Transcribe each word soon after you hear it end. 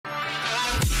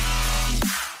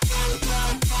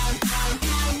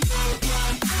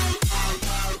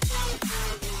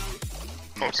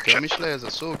Skirmish layers are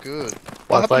so good.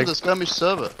 What happened to the skirmish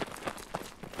server?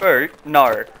 Boo,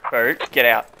 no. Boo, get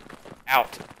out.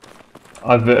 Out.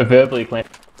 I verbally claimed.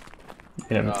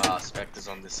 Spectre's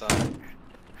on this side.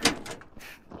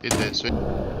 Did they switch?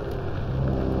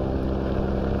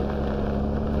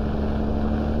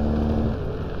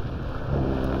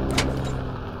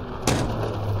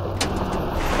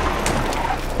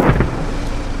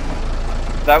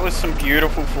 That was some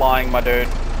beautiful flying, my dude.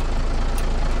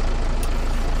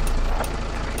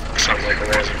 Sounds like it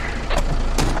wasn't.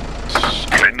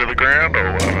 Straight into the ground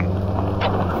or whatever?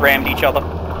 Rammed each other.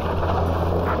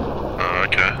 Oh,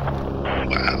 okay.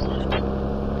 Wow.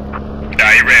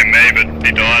 Nah, he ran me, but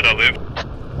he died, I lived.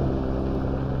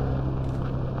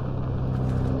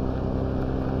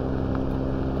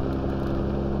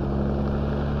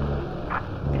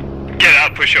 Get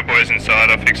up, push your boys inside,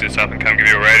 I'll fix this up and come give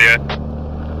you a radio.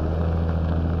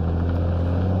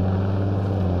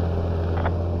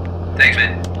 Thanks,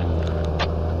 man.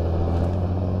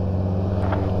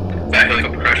 That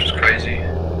helicopter crash was crazy.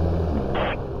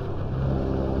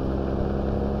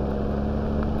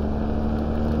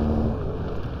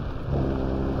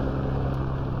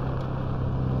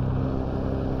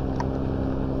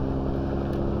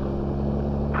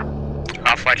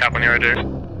 Halfway up on your dude.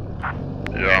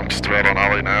 Yeah, I'm just about on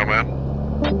alley now,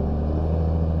 man.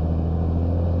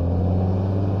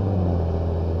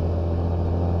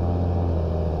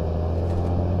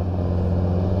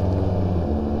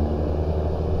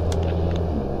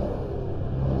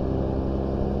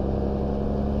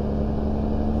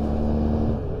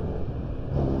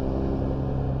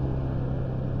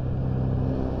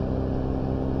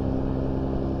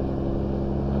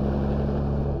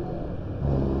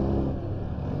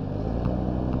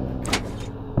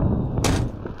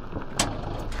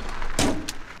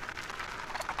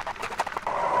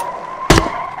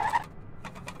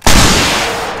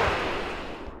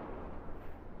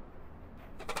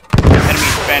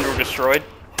 Vandal destroyed.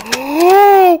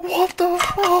 Oh, what the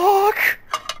fuck?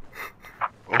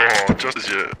 Oh, just as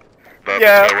you... That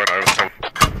Yeah. went over top.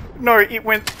 No, it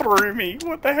went through me.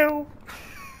 What the hell?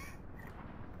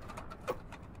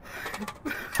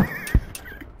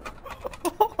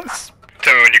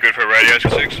 Tell me when you're good for a radio,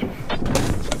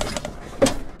 6.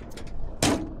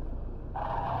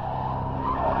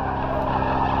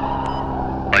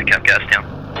 Like cap gas down.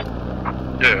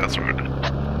 Yeah, that's right.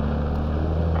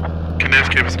 Can you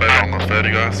just keep us maybe on the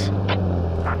 30, guys?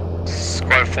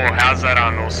 Squad 4, how's that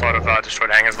on north side of destroyed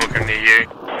hangars looking near you? It's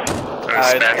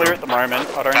clear at the moment.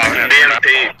 I don't see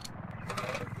BMP.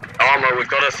 Armor, we've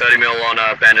got a 30 mil on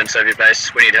abandoned Soviet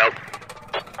base. We need help.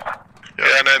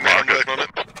 Yeah, no, man, I'm working on it.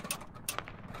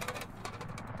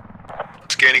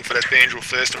 Scanning for that spandrel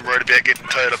first. I'm worried about getting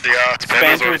towed up the arc.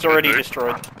 Spandrel's already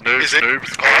destroyed. Is it?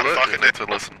 Noobs, Oh, fuck it. need to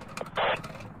listen.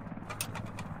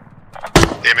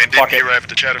 Yeah, man, didn't hear over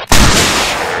the chatter. All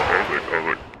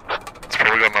good. It's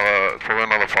probably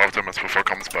another 5-10 minutes before it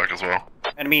comes back as well.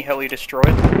 Enemy heli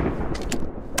destroyed.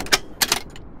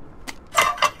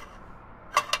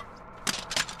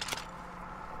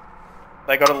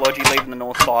 They got a Logi leaving the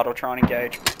north side. I'll try and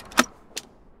engage.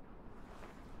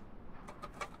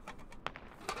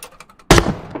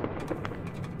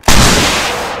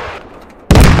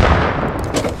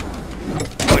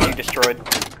 Logi destroyed.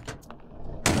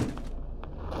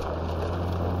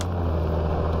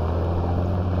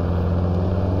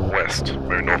 West,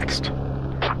 very northeast.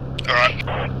 Alright.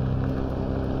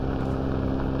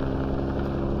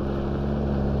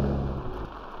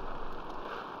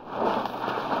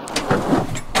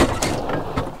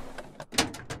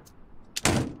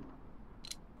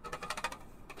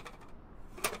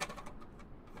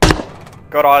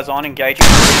 Got eyes on, engaging.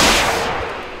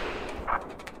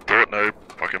 Do it, noob.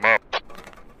 Fuck him up.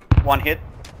 One hit.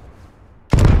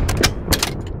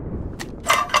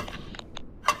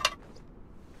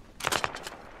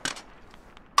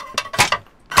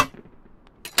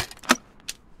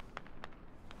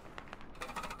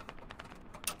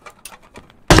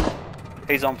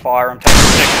 He's on fire, I'm taking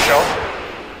the second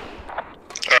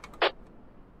shot.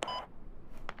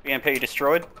 BMP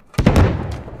destroyed.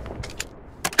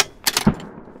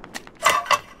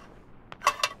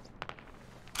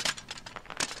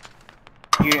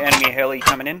 New enemy heli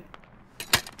coming in.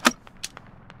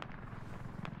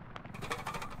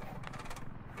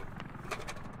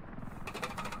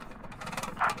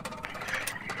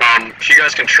 If you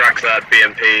guys can track that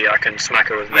BMP, I can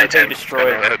smack it with an BMP A10.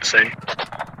 destroyed. I hope soon.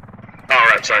 Oh,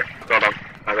 right, sorry. Well done.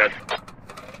 My bad.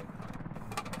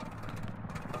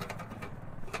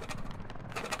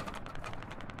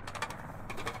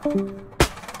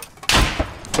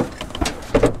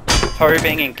 Tow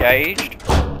being engaged.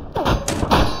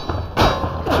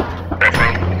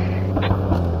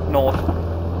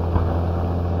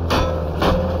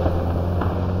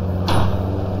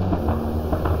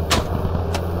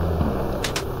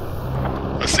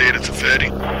 minutes and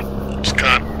 30. Just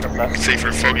can't see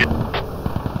through fog yet.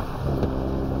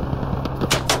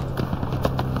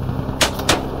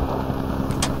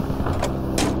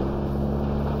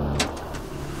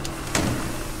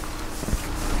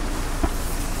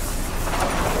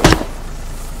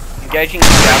 Engaging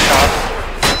scout car.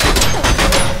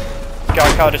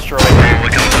 Scout car destroyed. We're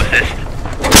coming to assist.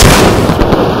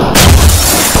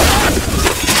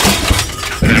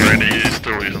 Hey Randy, you're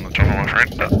still using the chopper, my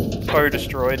friend. Foe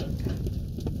destroyed.